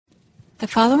The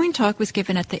following talk was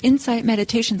given at the Insight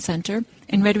Meditation Center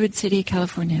in Redwood City,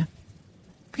 California.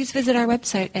 Please visit our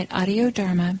website at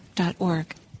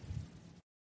audiodharma.org.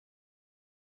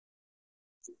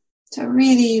 So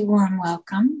really warm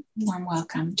welcome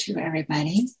to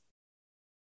everybody.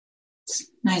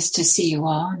 It's nice to see you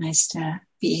all, nice to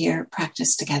be here,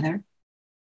 practice together.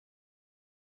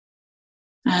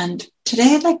 And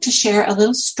today I'd like to share a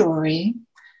little story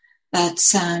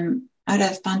that's out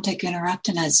of Bhante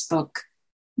Gunaratana's book,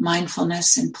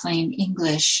 Mindfulness in Plain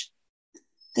English.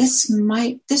 This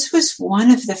was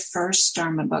one of the first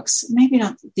Dharma books, maybe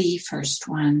not the first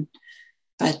one,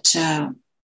 but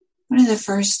one of the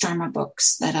first Dharma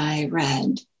books that I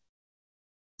read.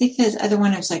 I think the other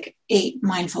one was like 8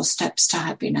 Mindful Steps to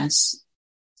Happiness.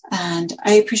 And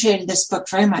I appreciated this book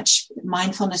very much,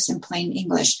 Mindfulness in Plain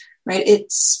English, right?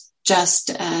 It's just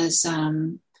as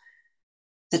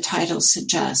the title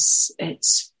suggests.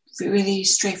 It's really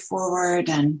straightforward,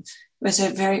 and it was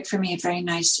for me, a very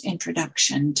nice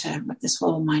introduction to what this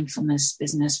whole mindfulness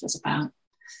business was about.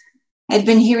 I'd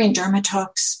been hearing Dharma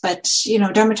talks, but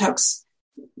Dharma talks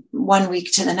one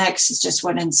week to the next is just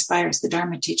what inspires the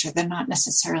Dharma teacher. They're not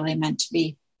necessarily meant to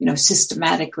be,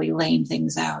 systematically laying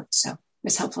things out. So it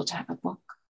was helpful to have a book.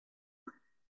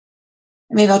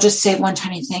 Maybe I'll just say one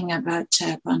tiny thing about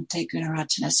Bhante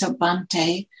Gunaratana. So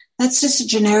Bhante, that's just a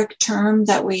generic term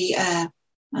that we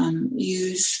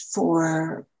use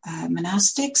for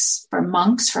monastics, for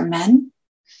monks, for men.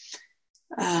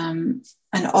 And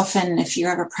often if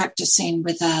you're ever practicing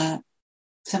with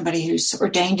somebody who's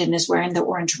ordained and is wearing the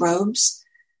orange robes,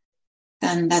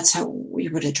 then that's how we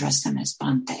would address them, as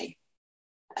Bhante.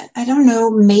 I don't know,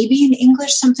 maybe in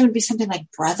English something would be something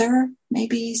like brother,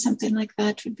 maybe something like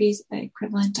that would be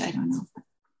equivalent, I don't know.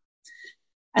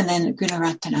 And then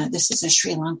Gunaratana, this is a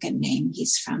Sri Lankan name.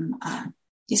 He's from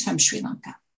Sri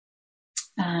Lanka.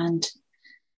 And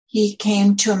he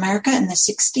came to America in the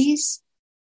 60s,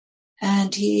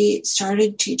 and he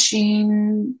started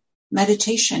teaching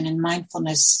meditation and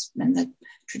mindfulness in the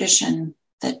tradition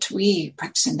that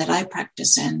I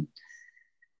practice in.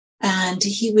 And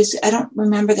I don't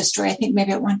remember the story. I think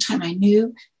maybe at one time I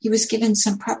knew he was given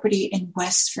some property in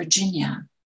West Virginia.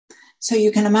 So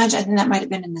you can imagine, I think that might have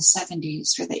been in the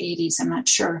 70s or the 80s, I'm not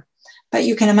sure. But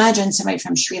you can imagine somebody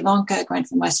from Sri Lanka going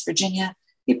from West Virginia.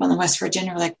 People in West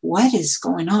Virginia were like, what is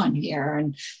going on here?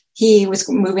 And he was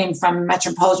moving from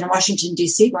metropolitan Washington,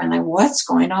 D.C., going like, what's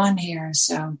going on here?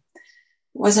 So it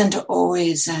wasn't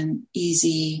always an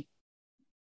easy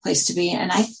place to be.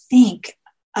 And I think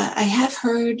I have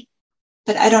heard,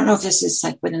 but I don't know if this is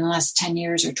like within the last 10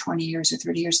 years or 20 years or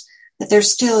 30 years, that there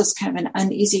still is kind of an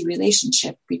uneasy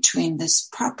relationship between this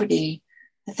property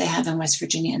that they have in West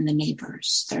Virginia and the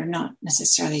neighbors. They're not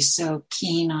necessarily so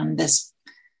keen on this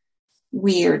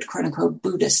weird, quote unquote,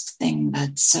 Buddhist thing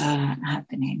that's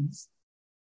happening.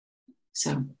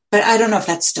 So, but I don't know if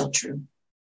that's still true.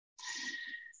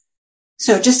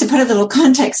 So just to put a little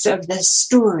context of this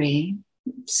story.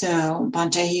 So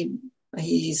Bhante,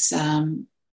 he's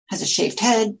has a shaved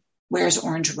head, wears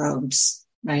orange robes,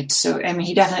 right? So,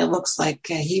 he definitely looks like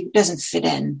he doesn't fit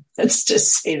in. Let's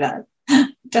just say that.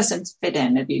 Doesn't fit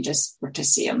in if you just were to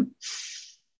see him.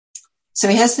 So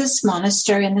he has this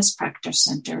monastery and this practice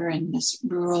center in this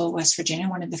rural West Virginia,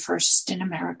 one of the first in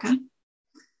America.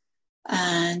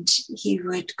 And he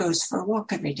goes for a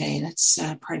walk every day. That's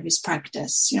part of his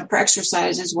practice, for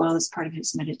exercise as well as part of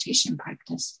his meditation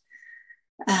practice.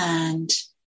 And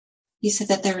he said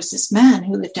that there was this man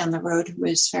who lived down the road who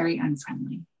was very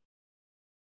unfriendly.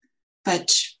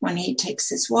 But when he takes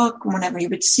his walk, whenever he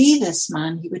would see this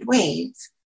man, he would wave.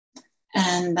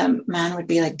 And the man would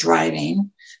be like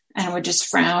driving and would just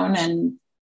frown and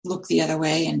look the other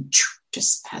way and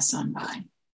just pass on by.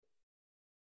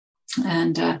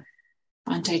 And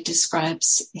Bhante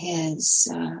describes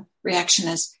his reaction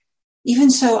as, even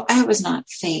so, I was not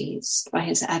fazed by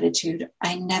his attitude.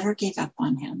 I never gave up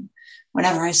on him.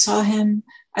 Whenever I saw him,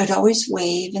 I would always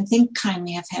wave and think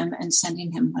kindly of him and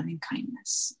sending him loving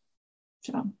kindness.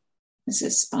 So this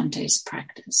is Bhante's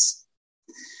practice.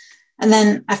 And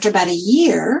then after about a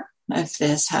year of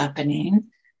this happening,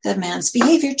 the man's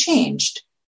behavior changed.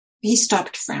 He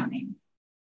stopped frowning.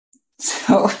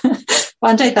 So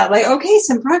Bhante thought, like, okay,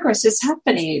 some progress is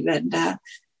happening. And,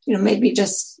 maybe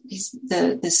just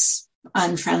this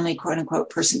unfriendly, quote unquote,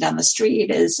 person down the street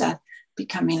is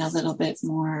becoming a little bit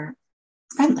more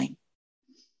friendly.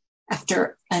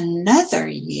 After another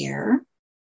year,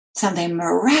 something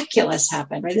miraculous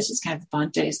happened, right? This is kind of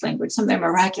Bhante's language. Something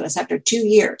miraculous after 2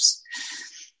 years.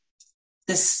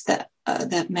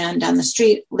 The man down the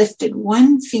street lifted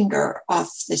one finger off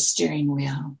the steering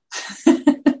wheel.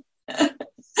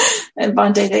 And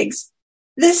Bhante thinks,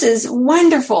 this is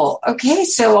wonderful. Okay,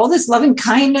 so all this loving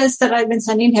kindness that I've been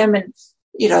sending him, and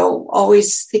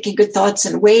always thinking good thoughts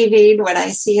and waving when I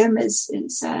see him is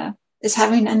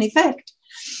having an effect.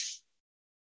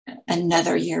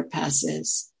 Another year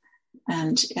passes,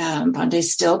 and Bhante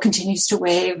still continues to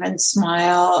wave and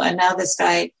smile. And now this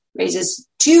guy raises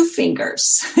 2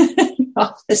 fingers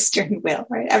off the steering wheel,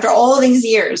 right? After all these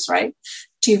years, right?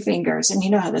 2 fingers. And you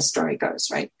know how the story goes,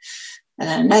 right? And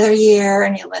then another year,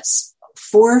 and he lifts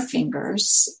 4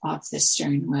 fingers off the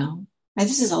steering wheel. Right?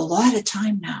 This is a lot of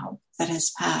time now that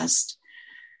has passed.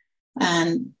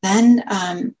 And then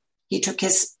he took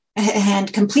his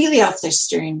hand completely off the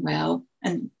steering wheel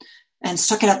and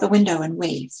stuck it out the window and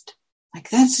waved. Like,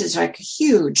 this is like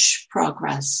huge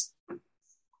progress.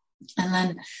 And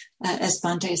then as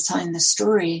Bhante is telling the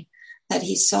story, that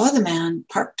he saw the man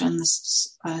parked on the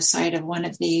side of one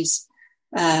of these,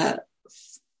 on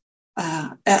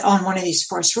one of these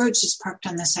forest roads, just parked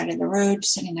on the side of the road,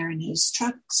 sitting there in his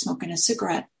truck, smoking a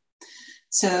cigarette.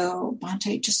 So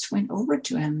Bhante just went over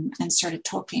to him and started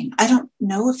talking. I don't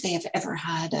know if they have ever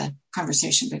had a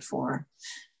conversation before,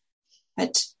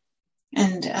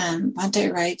 and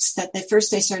Bhante writes that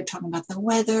first they started talking about the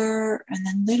weather, and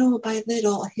then little by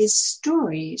little his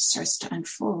story starts to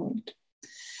unfold.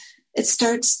 It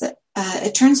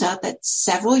turns out that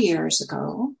several years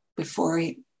ago, before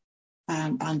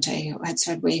Bhante had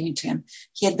started waving to him,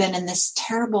 he had been in this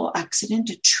terrible accident.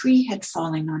 A tree had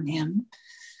fallen on him,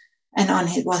 and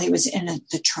while he was in a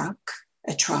truck,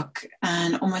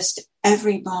 and almost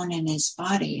every bone in his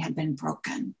body had been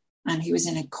broken, and he was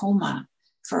in a coma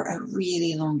for a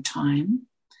really long time.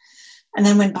 And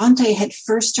then when Bhante had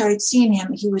first started seeing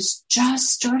him, he was just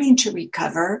starting to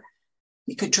recover.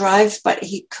 He could drive, but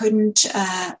he couldn't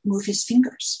move his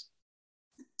fingers.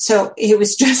 So he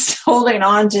was just holding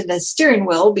on to the steering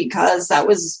wheel because that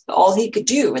was all he could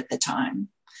do at the time.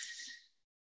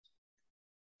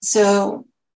 So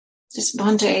just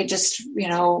Bhante just,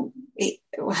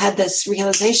 had this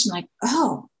realization like,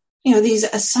 these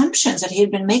assumptions that he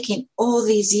had been making all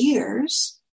these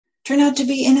years turned out to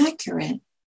be inaccurate.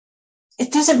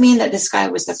 It doesn't mean that this guy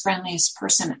was the friendliest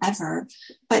person ever,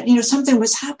 but, something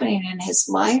was happening in his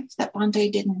life that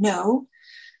Bhante didn't know,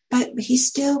 but he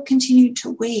still continued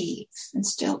to wave and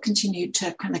still continued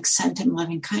to kind of send him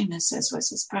loving kindness, as was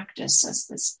his practice as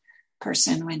this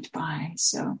person went by.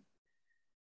 So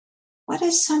what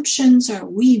assumptions are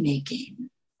we making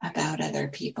about other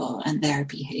people and their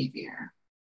behavior?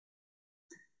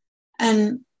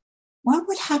 And what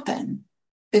would happen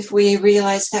if we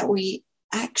realize that we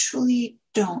actually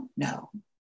don't know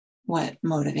what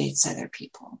motivates other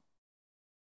people?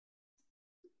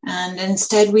 And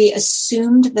instead we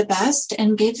assumed the best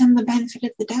and gave them the benefit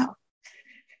of the doubt.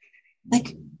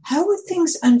 Like, how would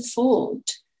things unfold?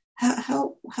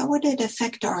 How would it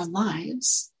affect our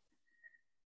lives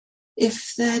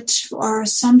if that our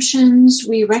assumptions,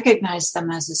 we recognized them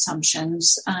as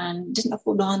assumptions and didn't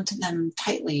hold on to them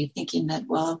tightly, thinking that,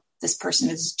 well, this person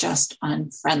is just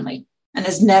unfriendly and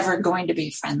is never going to be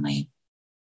friendly.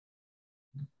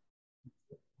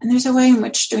 And there's a way in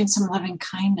which doing some loving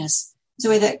kindness is a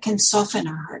way that can soften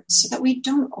our hearts so that we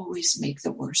don't always make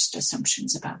the worst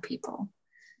assumptions about people.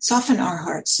 Soften our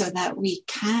hearts so that we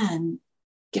can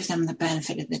give them the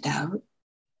benefit of the doubt.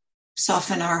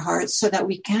 Soften our hearts so that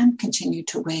we can continue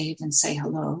to wave and say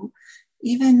hello,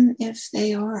 even if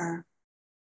they are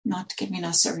not giving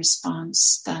us a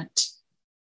response that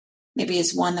maybe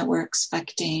is one that we're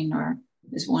expecting, or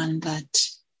is one that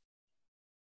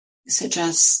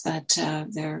suggests that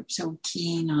they're so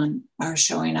keen on our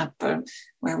showing up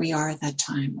where we are at that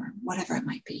time, or whatever it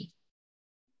might be.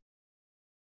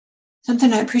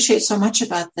 Something I appreciate so much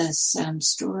about this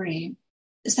story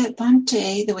is that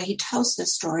Bhante, the way he tells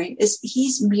this story, is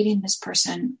he's meeting this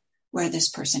person where this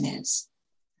person is.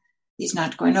 He's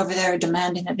not going over there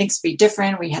demanding that things be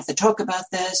different. We have to talk about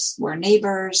this. We're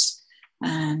neighbors.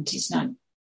 And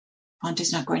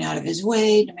Bhante's not going out of his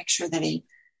way to make sure that he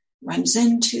runs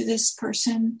into this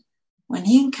person. When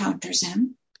he encounters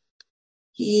him,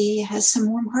 he has some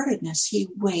warm-heartedness. He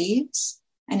waves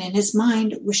and in his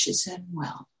mind wishes him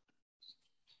well.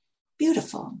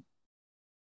 Beautiful.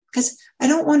 Because I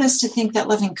don't want us to think that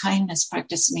loving kindness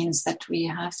practice means that we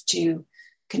have to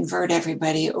convert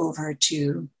everybody over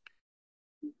to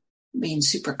being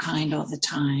super kind all the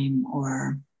time,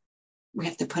 or we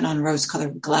have to put on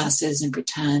rose-colored glasses and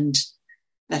pretend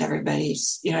that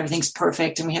everybody's, everything's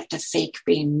perfect and we have to fake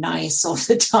being nice all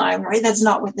the time, right? That's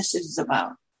not what this is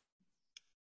about.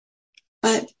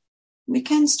 But we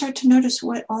can start to notice,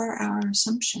 what are our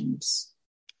assumptions?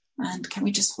 And can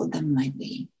we just hold them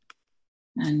lightly?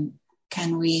 And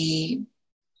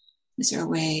is there a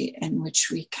way in which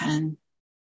we can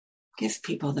give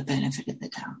people the benefit of the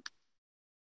doubt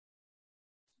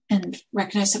and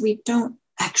recognize that we don't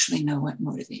actually know what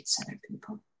motivates other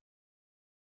people?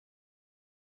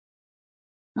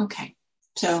 Okay,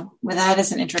 so with that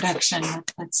as an introduction,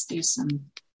 let's do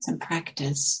some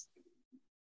practice.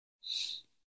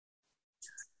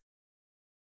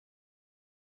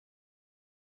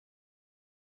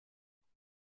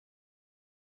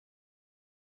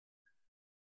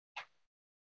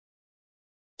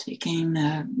 Taking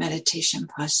the meditation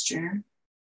posture.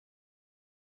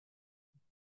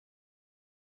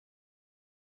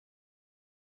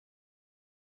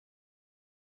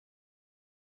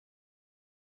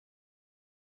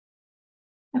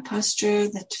 A posture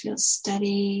that feels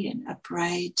steady and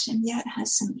upright and yet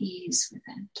has some ease with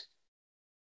it.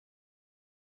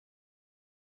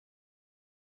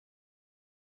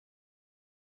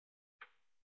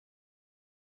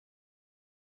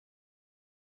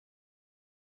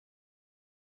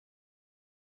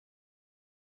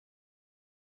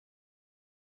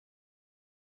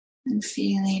 And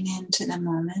feeling into the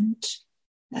moment,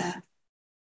 the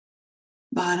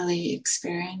bodily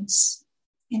experience,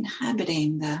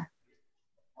 inhabiting the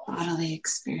bodily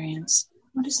experience.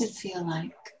 What does it feel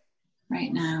like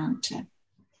right now to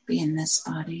be in this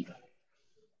body?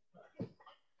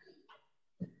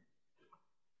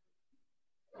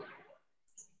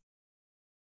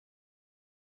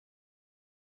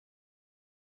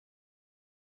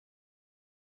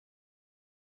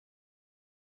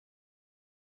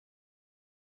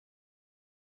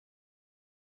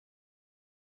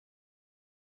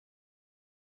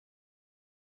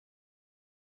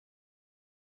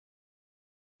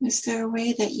 Is there a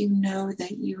way that you know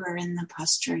that you are in the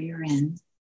posture you're in?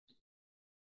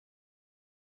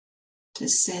 To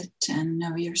sit and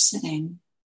know you're sitting.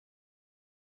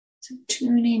 So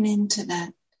tuning into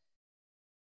that,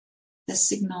 the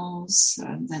signals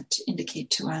that indicate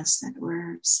to us that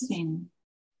we're sitting.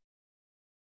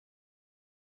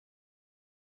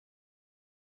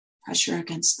 Pressure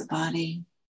against the body.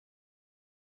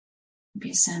 Maybe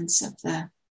a sense of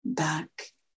the back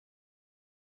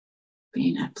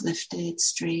being uplifted,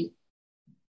 straight,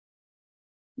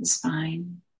 the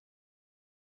spine.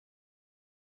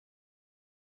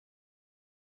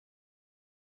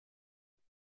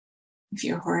 If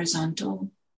you're horizontal,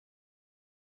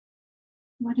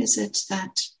 what is it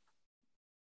that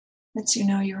lets you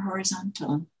know you're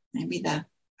horizontal? Maybe the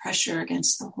pressure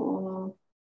against the whole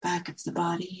back of the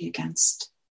body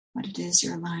against what it is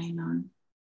you're lying on.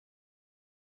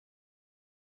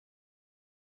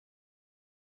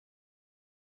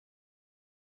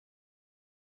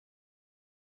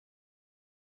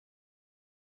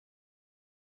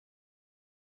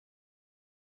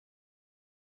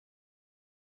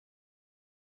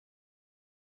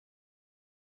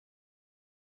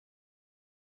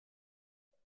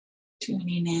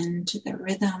 Tuning in to the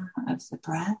rhythm of the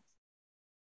breath.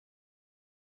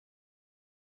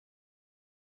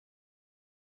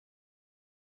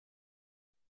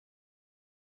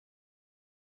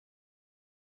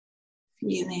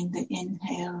 Feeling the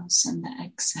inhales and the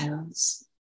exhales.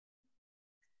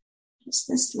 Just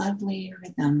this lovely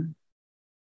rhythm.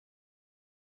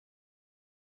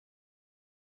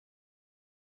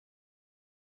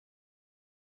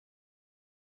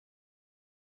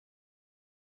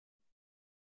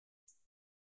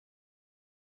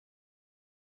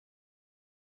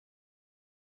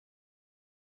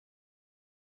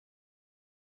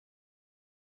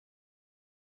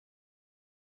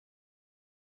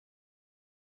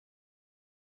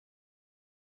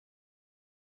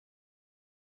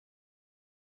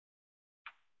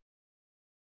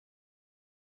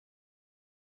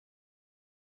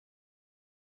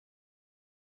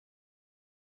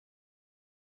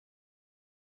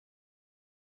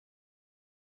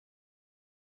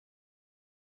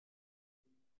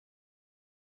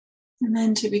 And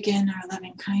then to begin our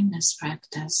loving kindness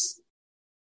practice,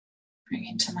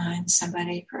 bringing to mind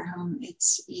somebody for whom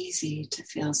it's easy to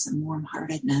feel some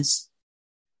warm-heartedness,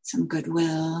 some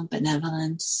goodwill,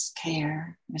 benevolence,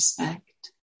 care,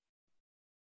 respect,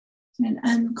 in an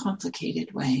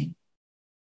uncomplicated way.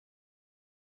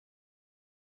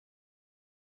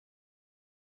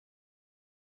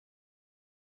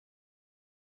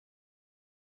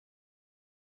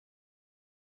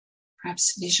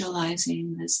 Perhaps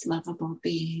visualizing this lovable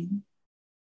being,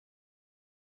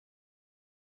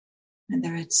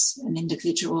 whether it's an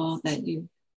individual that you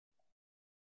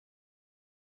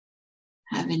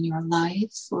have in your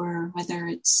life, or whether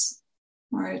it's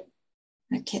more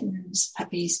kittens,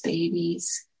 puppies,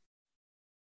 babies,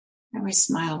 I always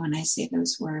smile when I say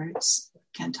those words.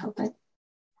 Can't help it.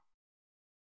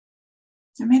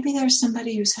 Or maybe there's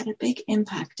somebody who's had a big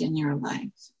impact in your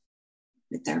life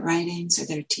with their writings or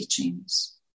their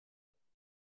teachings.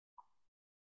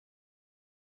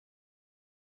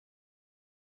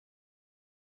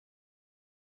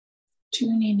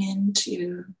 Tuning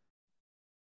into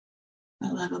a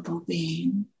lovable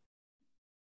being,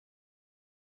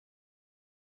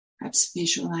 perhaps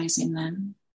visualizing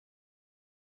them,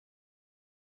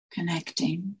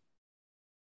 connecting.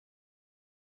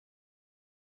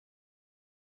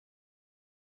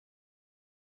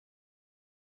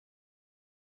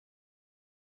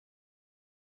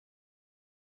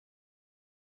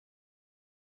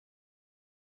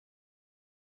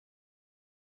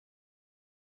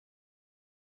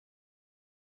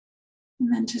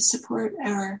 And then to support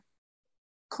our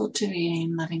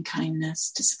cultivating loving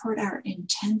kindness, to support our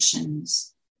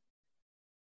intentions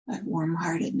of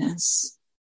warm-heartedness,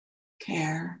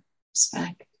 care,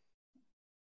 respect,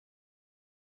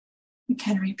 we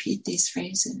can repeat these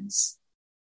phrases.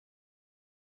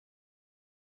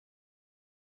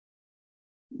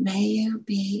 May you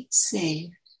be safe.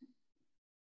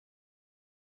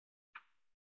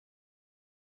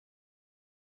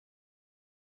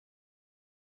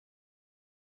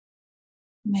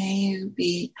 May you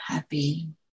be happy.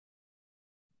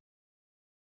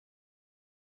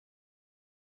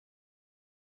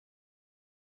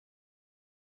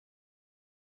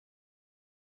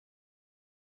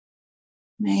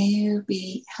 May you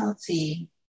be healthy.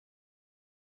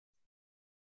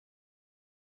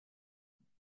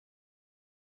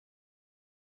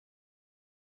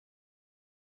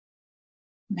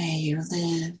 May you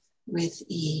live with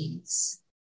ease.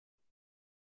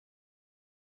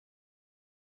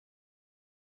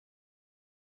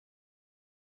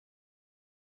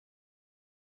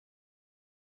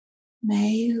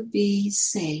 May you be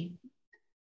safe.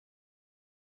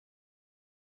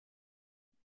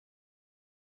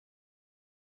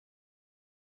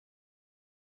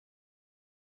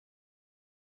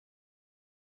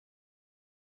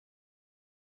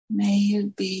 May you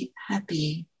be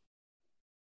happy.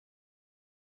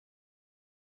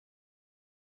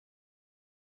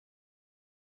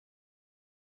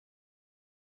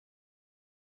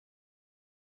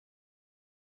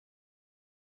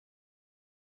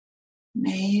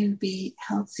 May you be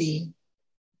healthy.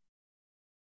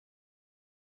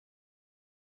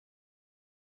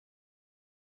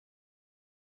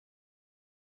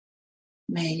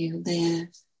 May you live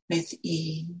with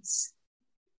ease.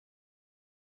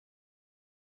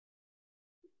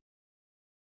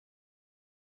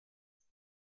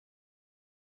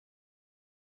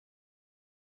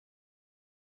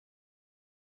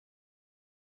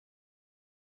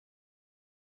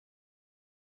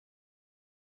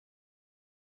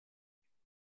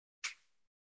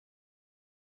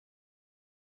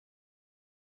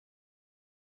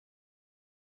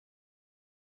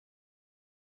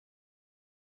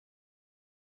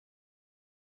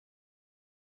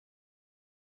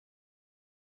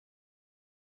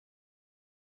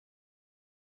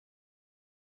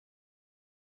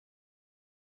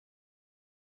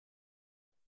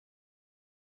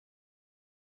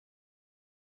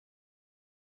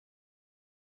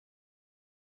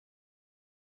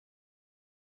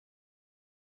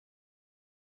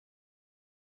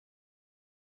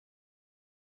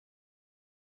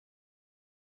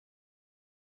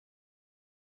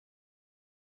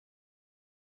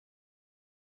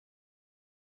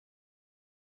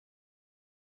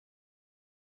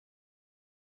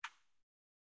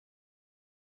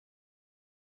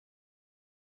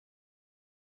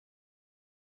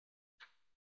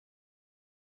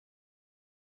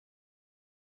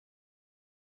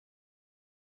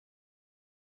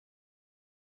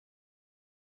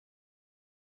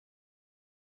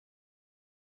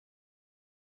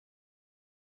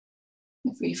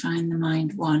 If we find the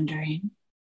mind wandering,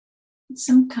 with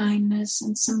some kindness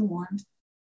and some warmth,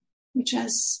 we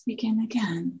just begin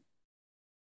again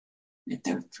with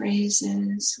the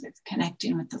phrases, with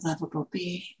connecting with the lovable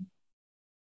being,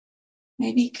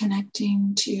 maybe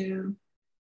connecting to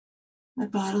a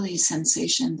bodily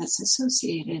sensation that's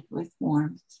associated with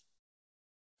warmth,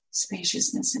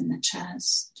 spaciousness in the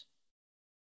chest,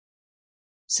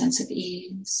 sense of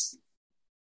ease.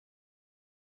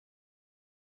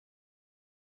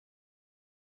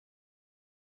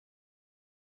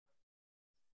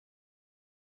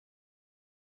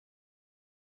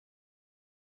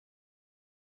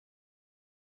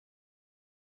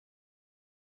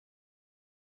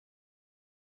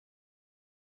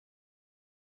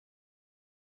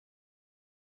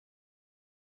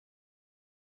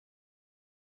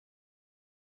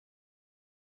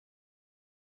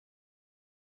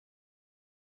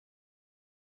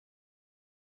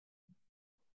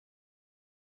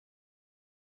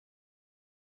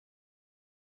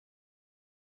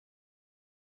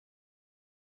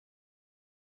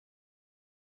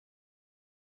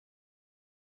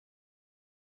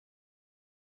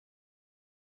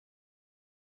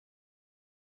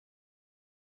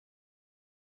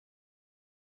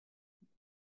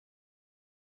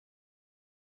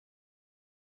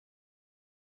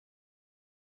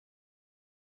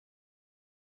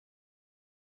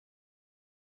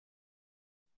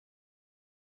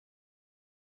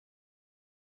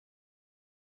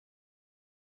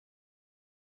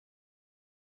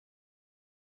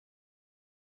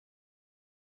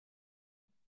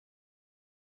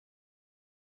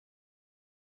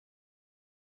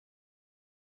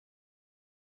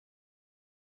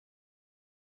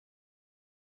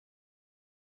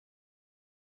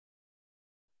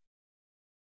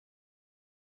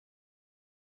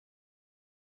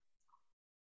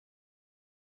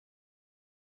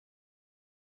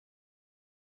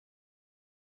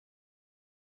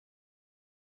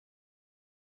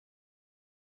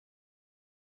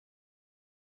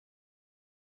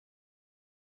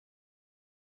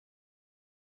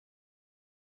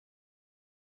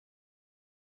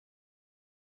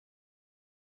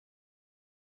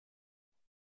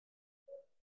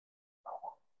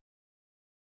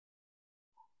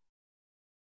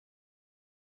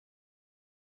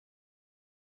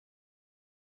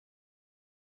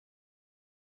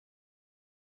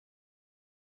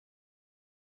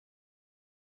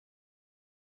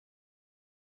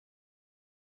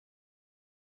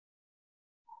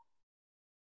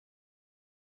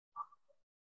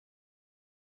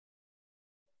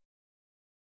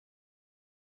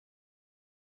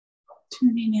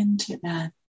 tuning into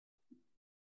that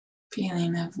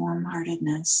feeling of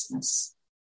warm-heartedness, this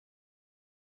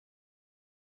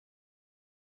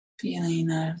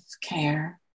feeling of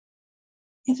care.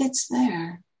 If it's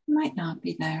there, it might not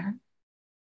be there.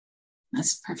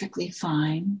 That's perfectly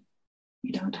fine.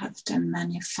 You don't have to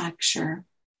manufacture,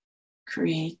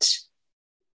 create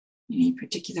any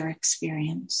particular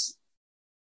experience.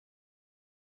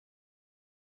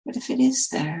 But if it is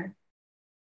there,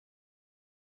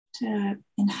 to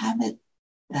inhabit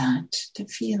that, to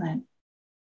feel it,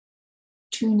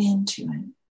 tune into it.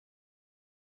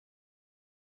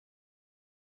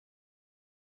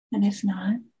 And if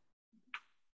not,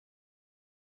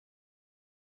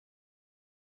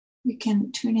 we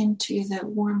can tune into the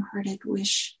warm-hearted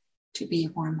wish to be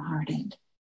warm-hearted.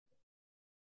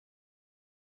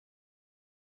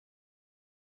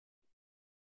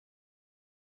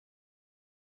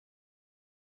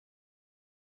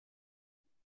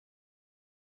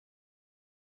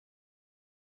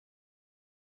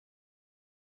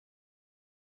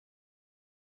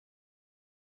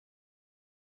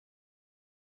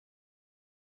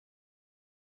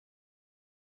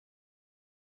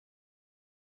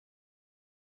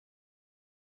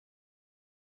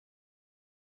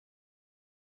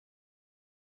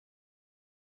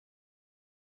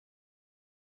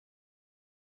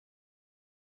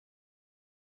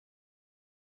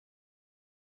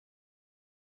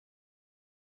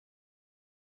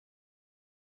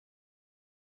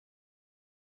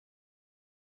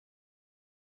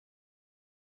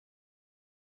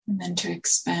 And then to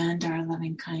expand our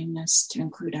loving kindness to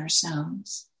include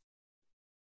ourselves.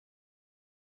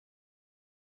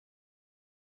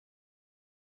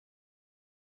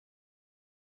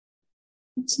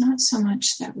 It's not so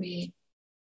much that we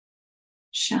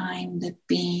shine the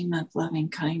beam of loving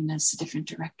kindness a different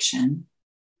direction.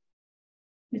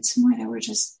 It's more that we're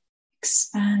just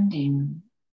expanding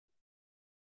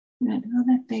a little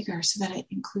bit bigger so that it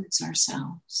includes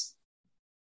ourselves.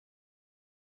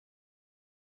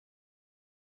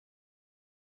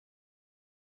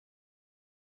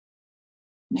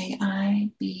 May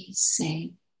I be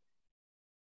safe.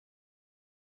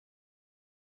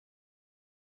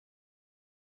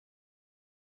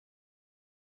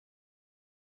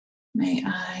 May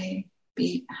I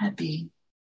be happy.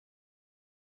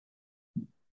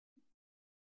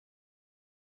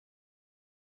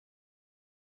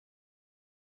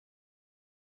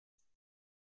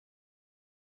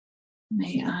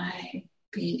 May I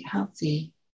be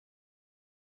healthy.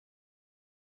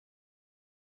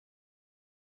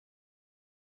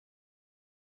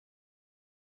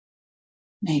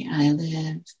 May I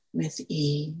live with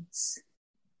ease.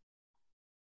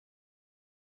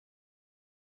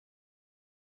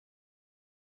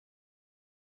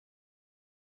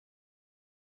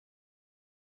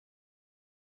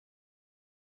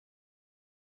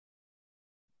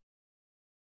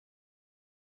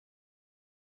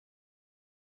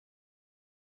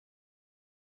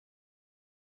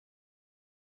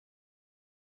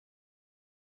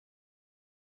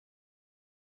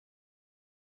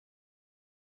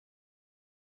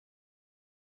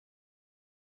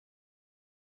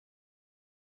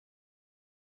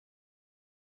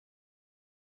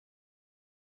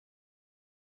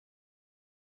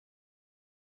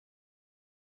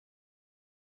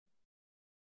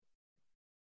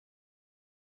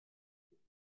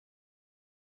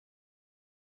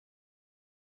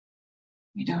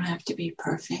 We don't have to be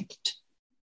perfect.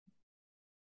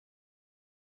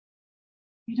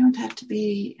 We don't have to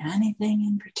be anything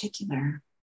in particular.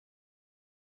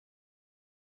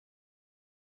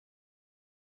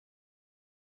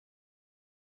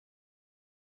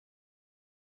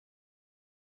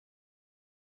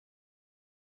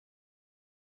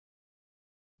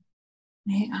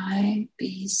 May I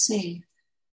be safe.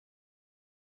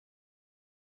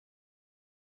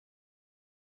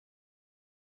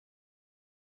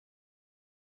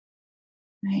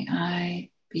 May I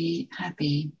be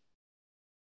happy.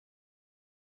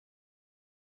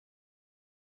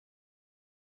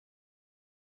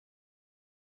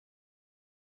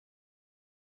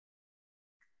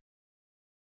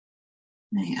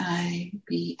 May I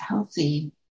be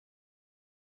healthy.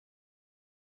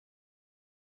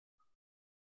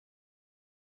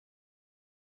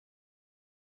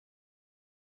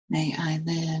 May I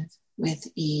live with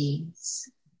ease.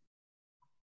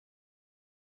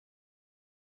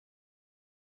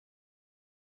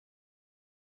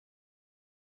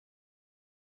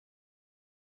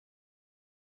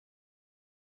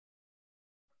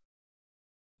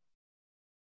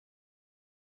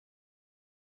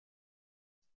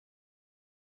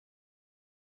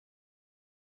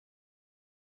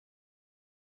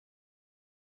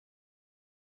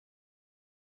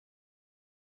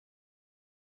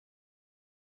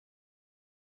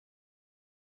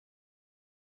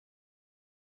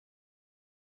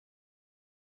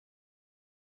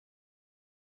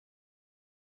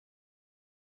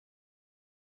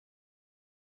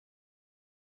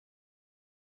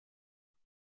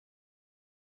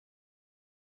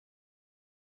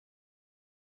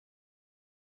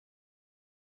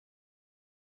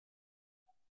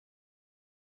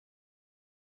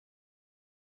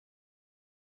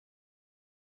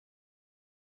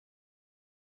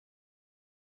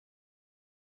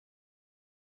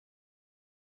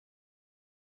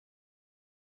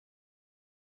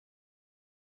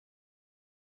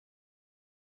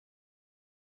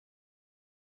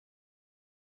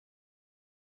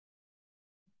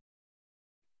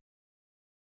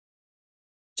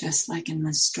 Just like in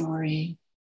the story,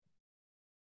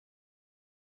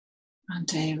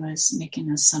 Bhante was making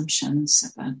assumptions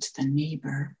about the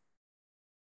neighbor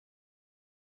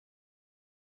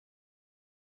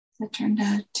that turned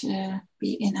out to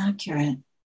be inaccurate.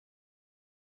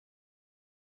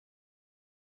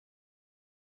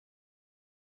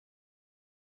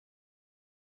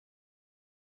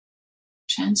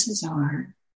 Chances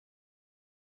are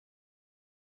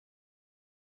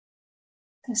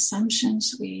the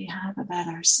assumptions we have about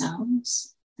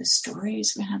ourselves, the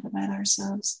stories we have about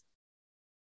ourselves,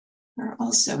 are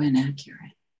also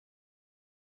inaccurate.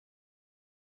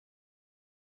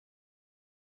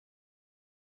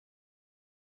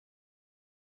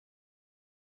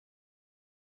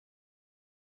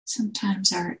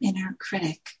 Sometimes our inner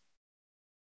critic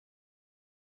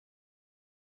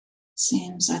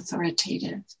seems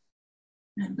authoritative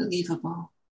and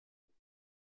believable.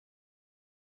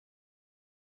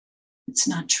 It's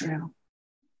not true.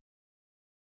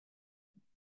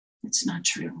 It's not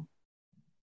true.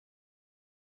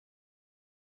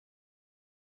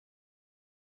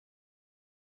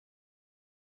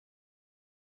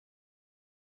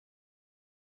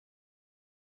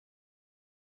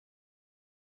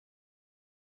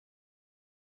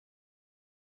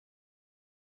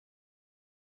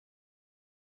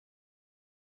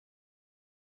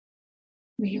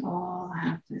 We all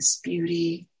have this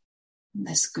beauty and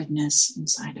this goodness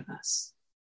inside of us.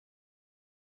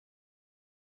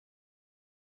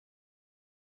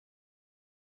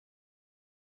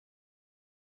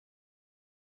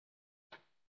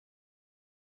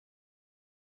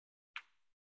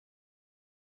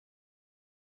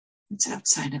 It's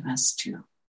outside of us too.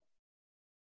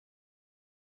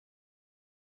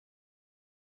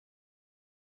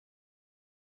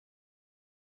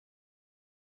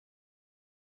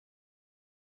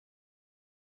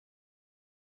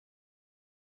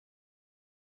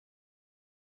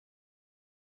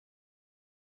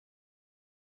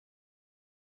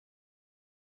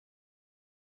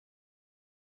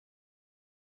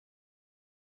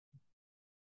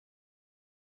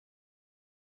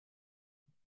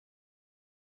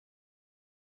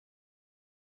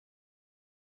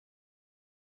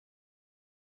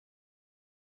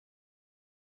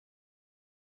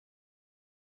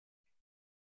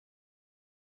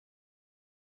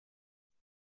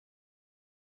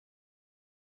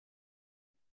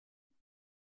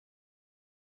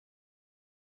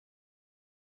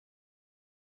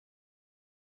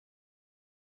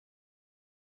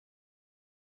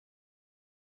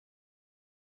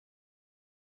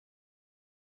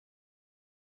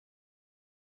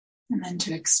 And then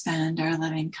to expand our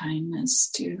loving kindness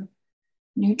to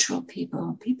neutral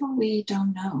people, people we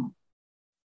don't know.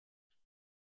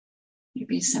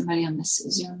 Maybe somebody on this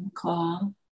Zoom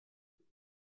call,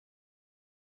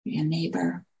 maybe a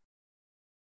neighbor,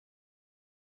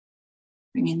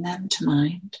 bringing them to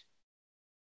mind.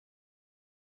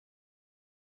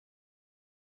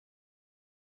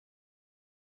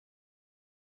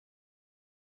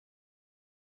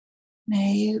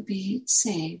 May you be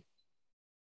safe.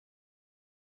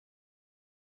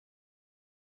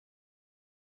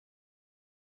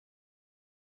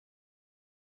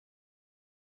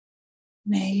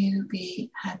 May you be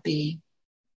happy.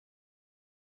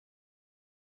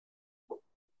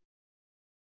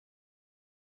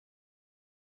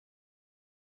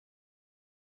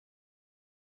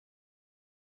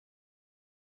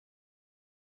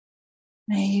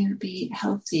 May you be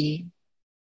healthy.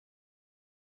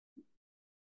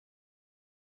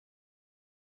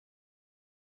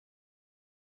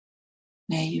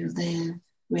 May you live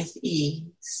with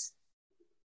ease.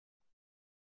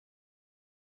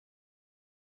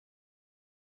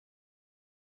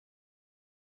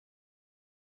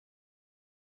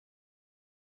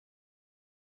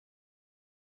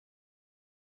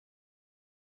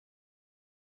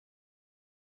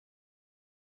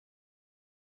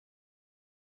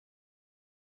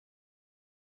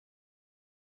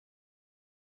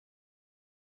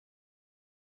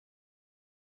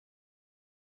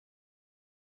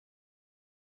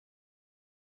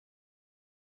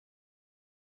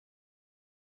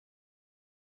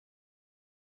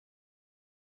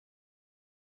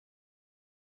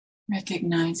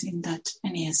 Recognizing that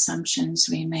any assumptions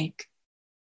we make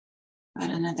about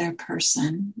another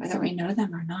person, whether we know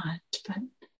them or not, but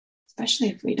especially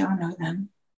if we don't know them,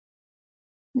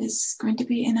 is going to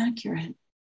be inaccurate.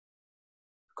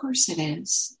 Of course it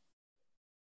is.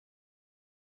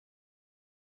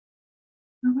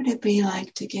 What would it be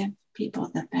like to give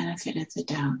people the benefit of the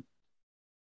doubt?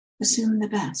 Assume the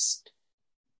best.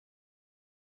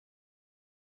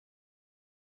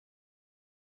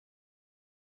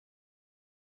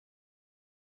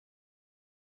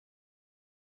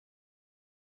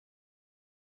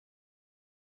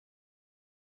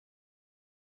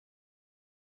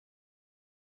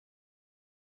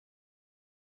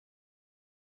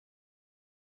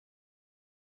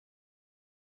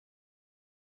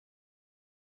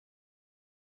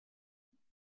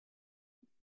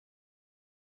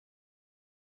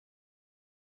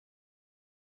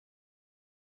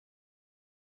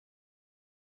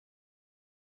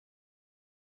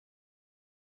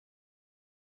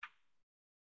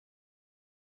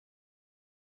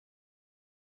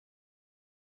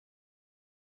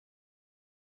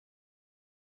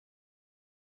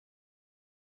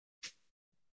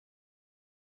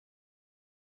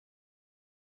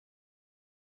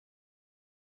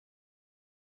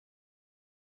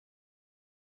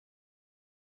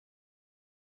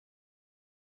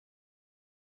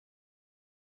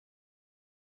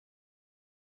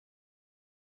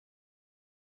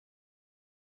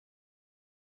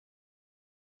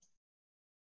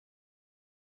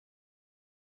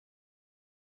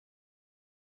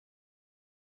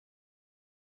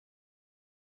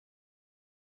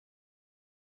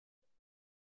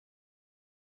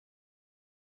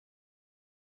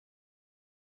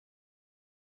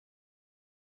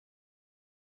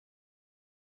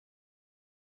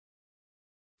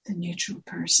 the neutral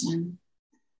person.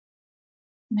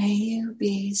 May you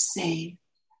be safe.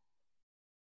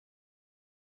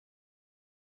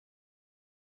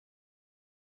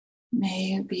 May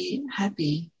you be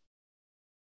happy.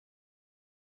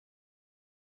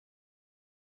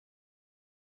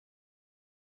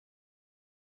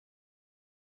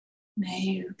 May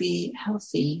you be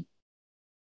healthy.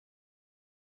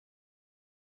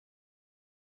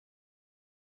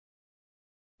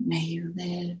 May you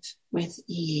live with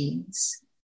ease.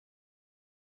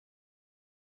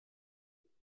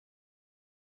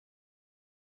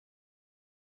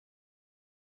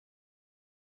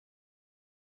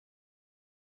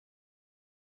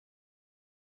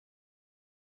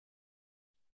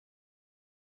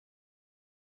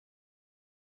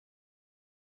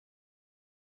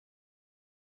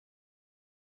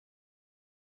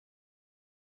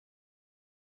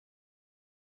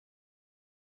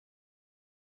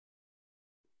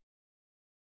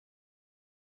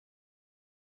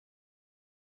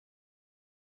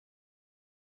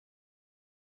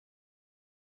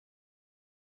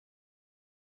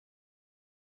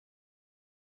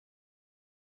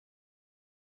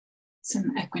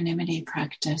 Some equanimity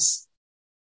practice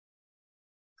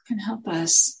can help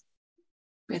us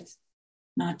with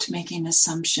not making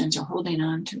assumptions or holding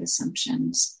on to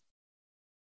assumptions.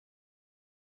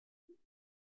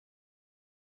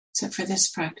 So for this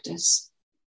practice,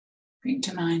 bring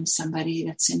to mind somebody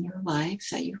that's in your life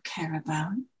that you care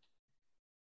about,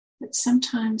 that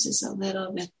sometimes is a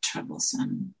little bit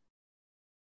troublesome,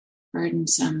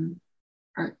 burdensome,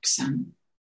 irksome.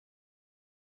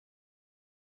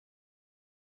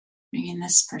 Bringing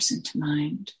this person to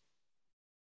mind.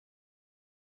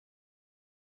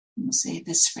 And we'll say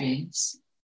this phrase: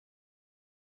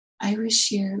 I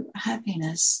wish you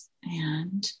happiness,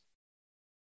 and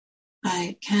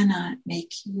I cannot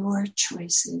make your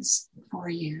choices for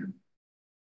you.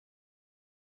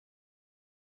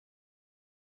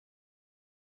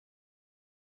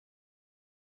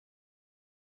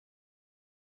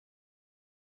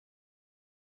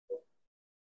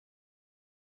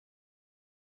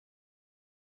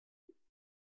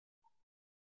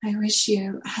 I wish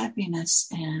you happiness,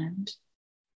 and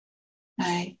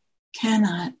I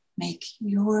cannot make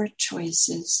your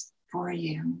choices for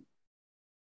you.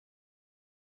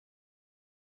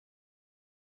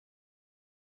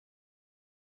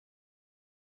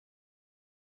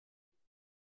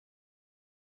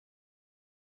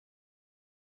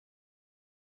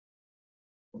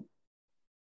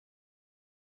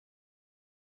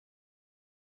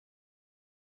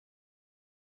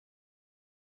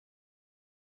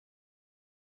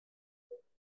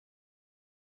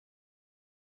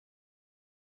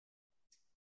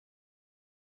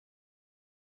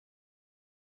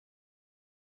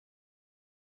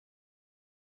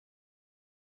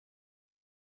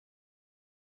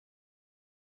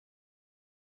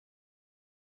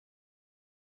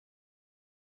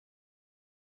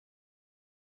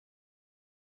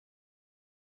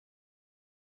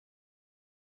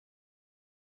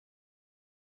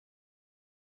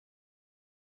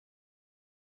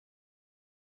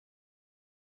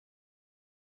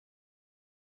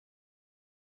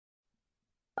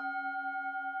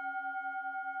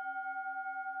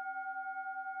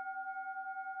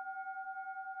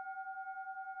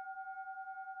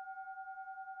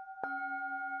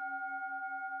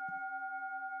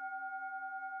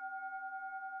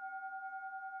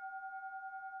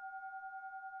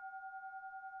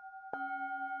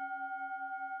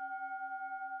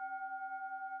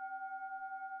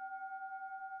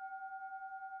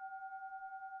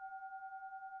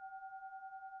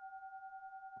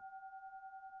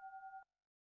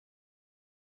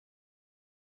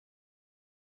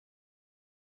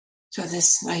 So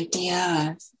this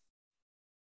idea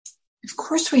of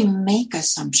course we make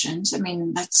assumptions. I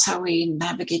mean, that's how we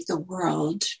navigate the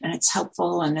world, and it's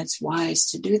helpful and it's wise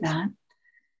to do that.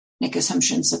 Make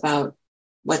assumptions about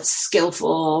what's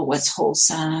skillful, what's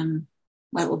wholesome,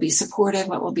 what will be supportive,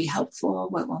 what will be helpful,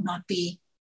 what will not be.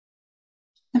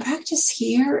 The practice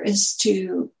here is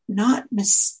to not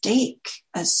mistake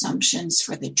assumptions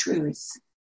for the truth,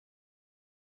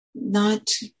 not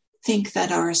think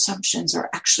that our assumptions are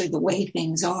actually the way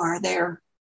things are. They're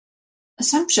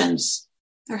assumptions.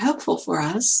 They're helpful for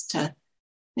us to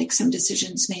make some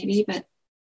decisions maybe, but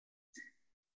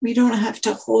we don't have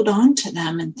to hold on to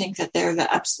them and think that they're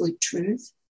the absolute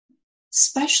truth,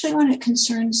 especially when it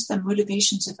concerns the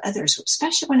motivations of others,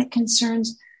 especially when it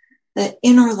concerns the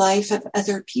inner life of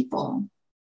other people.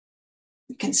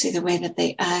 We can see the way that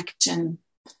they act and,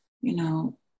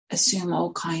 assume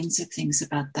all kinds of things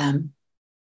about them.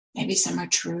 Maybe some are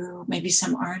true, maybe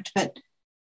some aren't, but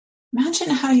Imagine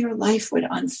how your life would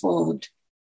unfold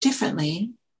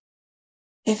differently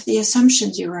if the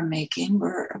assumptions you were making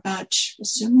were about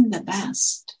assuming the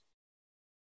best.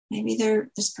 Maybe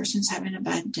this person's having a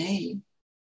bad day.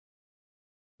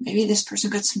 Maybe this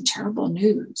person got some terrible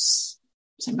news,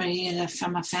 somebody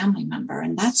from a family member,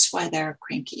 and that's why they're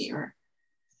cranky. Or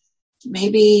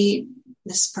maybe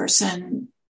this person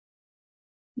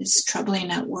is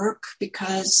troubling at work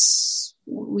because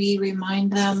we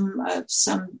remind them of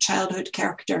some childhood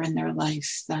character in their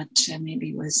life that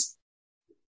maybe was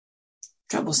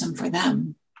troublesome for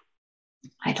them.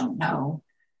 I don't know,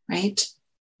 right?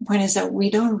 The point is that we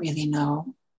don't really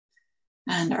know.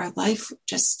 And our life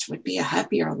just would be a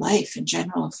happier life in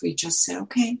general if we just said,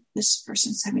 okay, this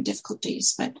person's having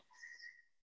difficulties, but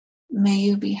may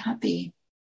you be happy.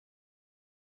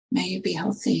 May you be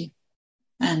healthy.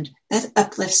 And that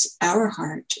uplifts our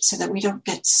heart so that we don't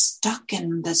get stuck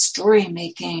in the story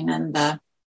making and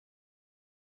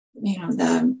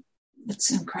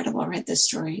it's incredible, right? The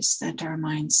stories that our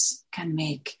minds can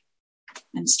make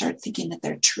and start thinking that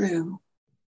they're true.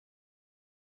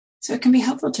 So it can be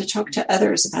helpful to talk to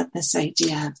others about this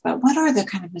idea, about what are the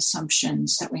kind of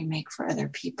assumptions that we make for other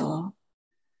people?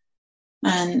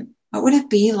 And what would it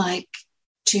be like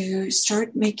to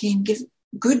start give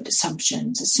good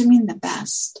assumptions, assuming the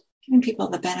best, giving people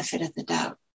the benefit of the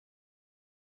doubt?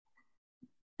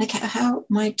 Like how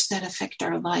might that affect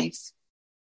our life?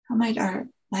 How might our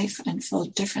life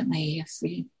unfold differently if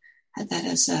we had that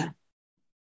as the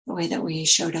way that we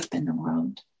showed up in the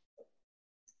world?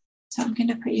 So I'm going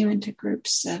to put you into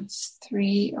groups of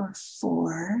 3 or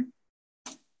 4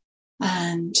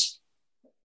 and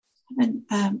have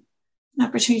an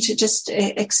opportunity to just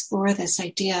explore this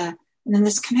idea. And then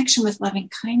this connection with loving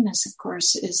kindness, of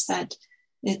course, is that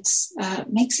it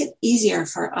makes it easier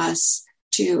for us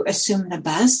to assume the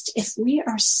best if we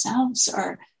ourselves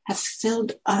have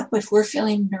filled up, if we're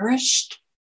feeling nourished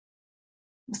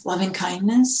with loving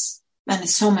kindness, then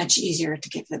it's so much easier to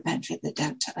give the benefit of the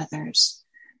doubt to others.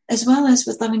 As well as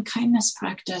with loving kindness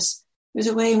practice, there's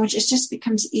a way in which it just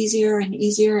becomes easier and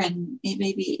easier, and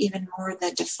maybe even more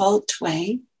the default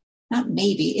way. Not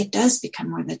maybe, it does become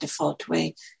more the default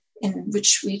way in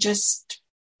which we just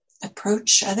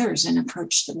approach others and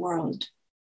approach the world.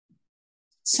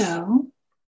 So,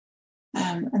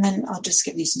 and then I'll just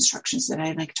give these instructions that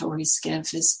I like to always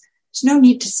give is there's no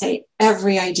need to say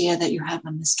every idea that you have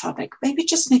on this topic. Maybe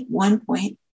just make one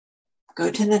point, go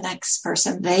to the next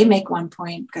person, they make one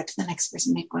point, go to the next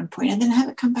person, make one point, and then have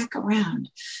it come back around.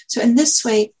 So in this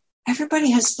way,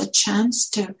 everybody has the chance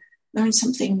to learn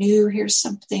something new, hear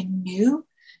something new,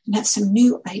 and have some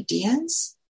new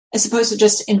ideas, as opposed to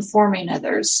just informing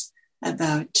others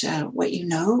about what you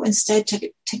know. Instead,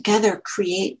 to together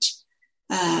create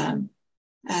a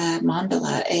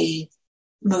mandala, a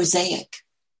mosaic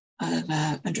of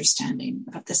understanding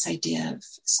about this idea of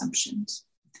assumptions.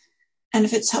 And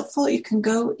if it's helpful, you can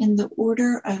go in the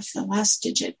order of the last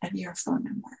digit of your phone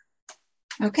number.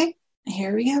 Okay,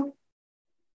 here we go.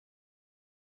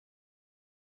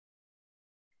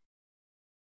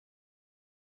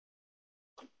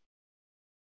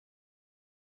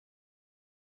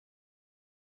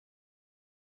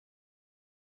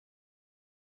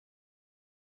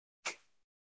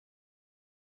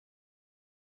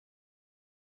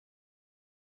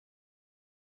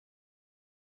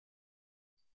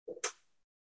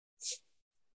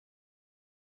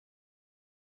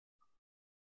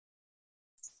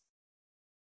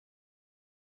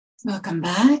 Welcome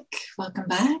back. Welcome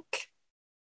back.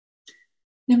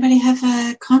 Anybody have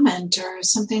a comment or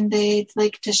something they'd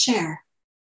like to share?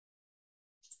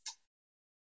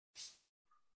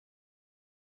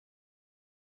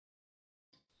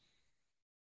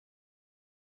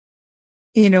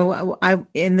 You know,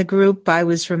 in the group, I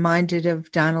was reminded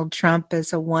of Donald Trump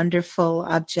as a wonderful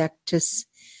object to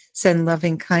send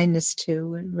loving kindness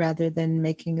to rather than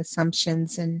making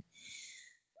assumptions. And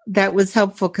that was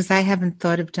helpful because I haven't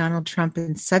thought of Donald Trump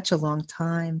in such a long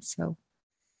time. So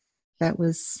that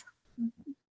was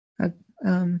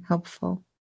helpful.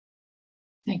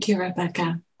 Thank you,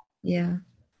 Rebecca. Yeah.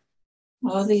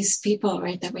 All these people,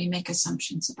 right, that we make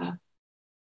assumptions about.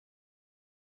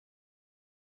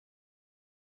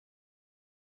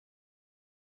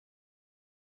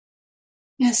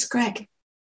 Yes, Greg.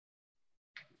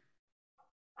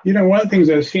 You know, one of the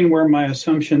things I've seen where my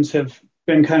assumptions have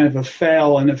been kind of a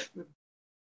fail and have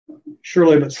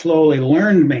surely but slowly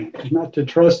learned me not to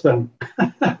trust them.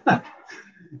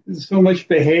 There's so much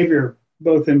behavior,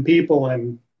 both in people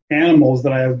and animals,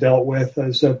 that I have dealt with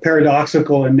as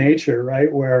paradoxical in nature,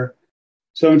 right? Where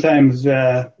sometimes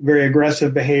very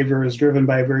aggressive behavior is driven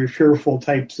by very fearful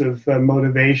types of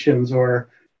motivations or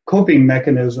coping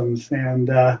mechanisms. And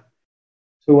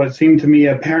so what seemed to me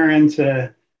apparent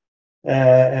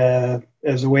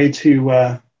as a way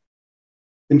to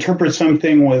interpret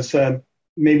something was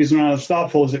maybe it's not as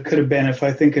thoughtful as it could have been if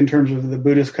I think in terms of the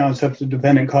Buddhist concept of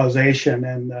dependent causation.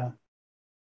 And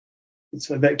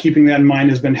so that keeping that in mind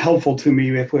has been helpful to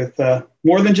me with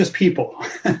more than just people.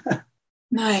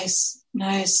 Nice.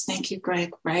 Thank you,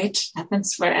 Greg. Right?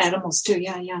 Happens for animals too.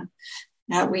 Yeah.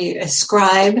 Now we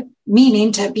ascribe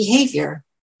meaning to behavior.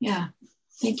 Yeah.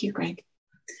 Thank you, Greg.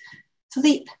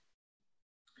 Philippe.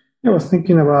 I was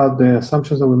thinking about the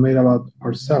assumptions that we made about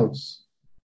ourselves.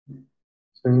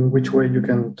 So in which way you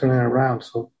can turn it around.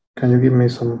 So can you give me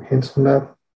some hints on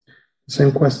that?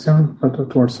 Same question, but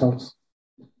to ourselves.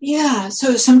 Yeah.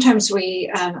 So sometimes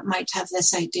we might have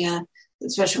this idea,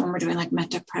 especially when we're doing like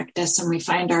metta practice and we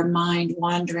find our mind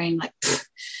wandering like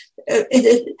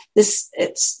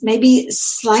it's maybe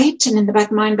slight and in the back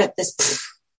of mind, but this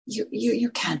you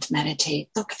can't meditate.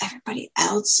 Look, everybody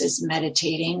else is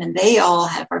meditating and they all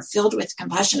are filled with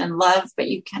compassion and love, but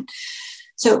you can't.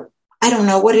 So I don't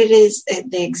know what it is,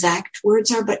 the exact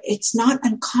words are, but it's not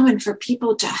uncommon for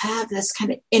people to have this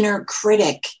kind of inner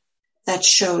critic that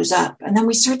shows up. And then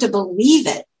we start to believe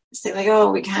it. Say like,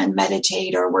 oh, we can't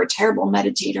meditate, or we're terrible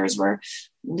meditators, we're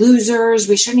losers,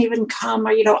 we shouldn't even come,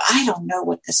 or, I don't know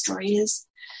what the story is.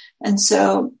 And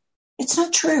so it's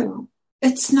not true.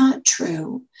 It's not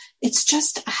true. It's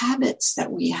just habits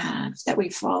that we have, that we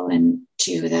fall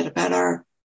into, that about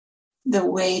the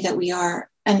way that we are.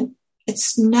 And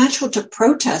it's natural to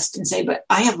protest and say, but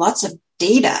I have lots of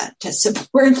data to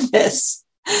support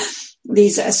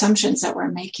these assumptions that we're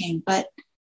making. But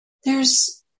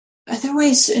there's other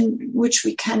ways in which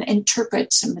we can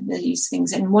interpret some of these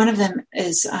things. And one of them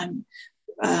is I'm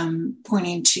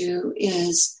pointing to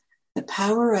is the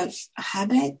power of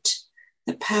habit,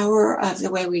 the power of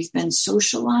the way we've been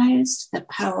socialized, the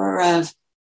power of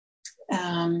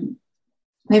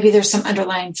maybe there's some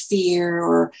underlying fear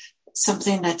or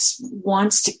something that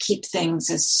wants to keep things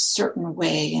a certain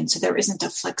way. And so there isn't a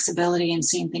flexibility in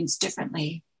seeing things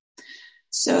differently.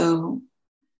 So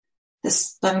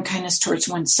this loving kindness towards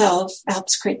oneself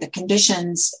helps create the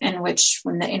conditions in which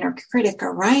when the inner critic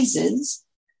arises,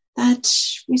 that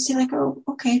we see like, oh,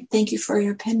 okay, thank you for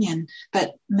your opinion,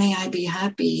 but may I be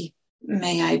happy?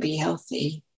 May I be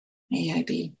healthy? May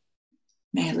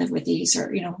I live with ease,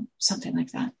 or, something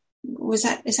like that.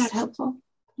 Is that helpful?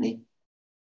 Yeah,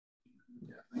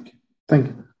 thank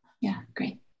you. Yeah,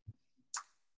 great.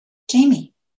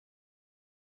 Jamie.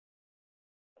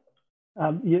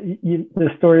 The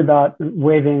story about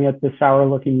waving at the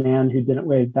sour-looking man who didn't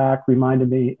wave back reminded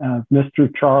me of Mr.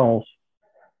 Charles.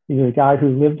 He's a guy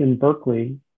who lived in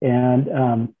Berkeley,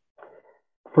 and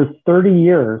for 30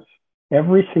 years,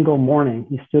 every single morning,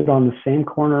 he stood on the same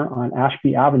corner on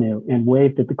Ashby Avenue and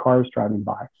waved at the cars driving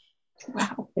by.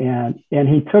 Wow. And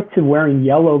he took to wearing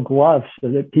yellow gloves so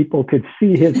that people could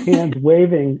see his hands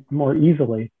waving more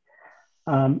easily.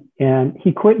 And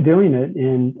he quit doing it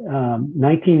in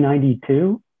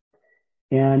 1992.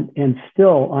 And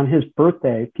still on his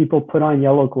birthday, people put on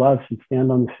yellow gloves and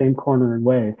stand on the same corner and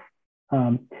wave.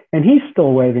 And he's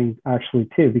still waving actually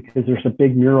too, because there's a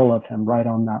big mural of him right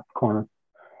on that corner.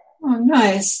 Oh,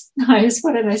 nice. Nice.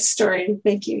 What a nice story.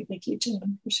 Thank you. Thank you,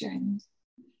 Jim, for sharing this.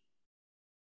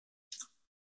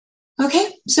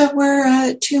 Okay, so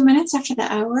we're 2 minutes after the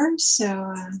hour,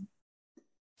 so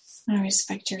I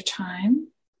respect your time.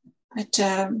 But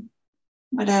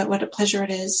what a pleasure it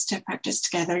is to practice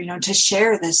together, to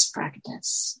share this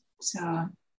practice. So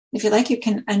if you like, you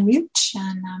can unmute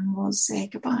and we'll say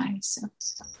goodbye. So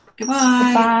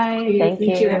goodbye. Goodbye.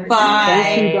 Thank you.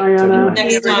 Bye.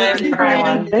 Thank you, Diana. Next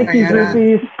time. Thank you,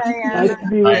 groupies. Nice to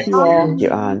be with you all. Thank you,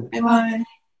 An. Bye-bye.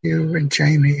 You and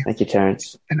Jamie. Thank you,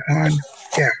 Terrence. And An.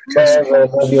 Yeah.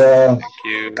 Thank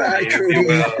you. Bye, Trudy.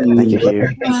 Thank you,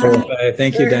 Hugh. Bye.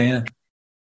 Thank you, Diana.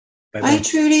 Bye,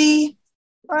 Trudy.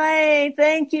 Bye.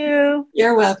 Thank you.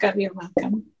 You're welcome. You're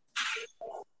welcome.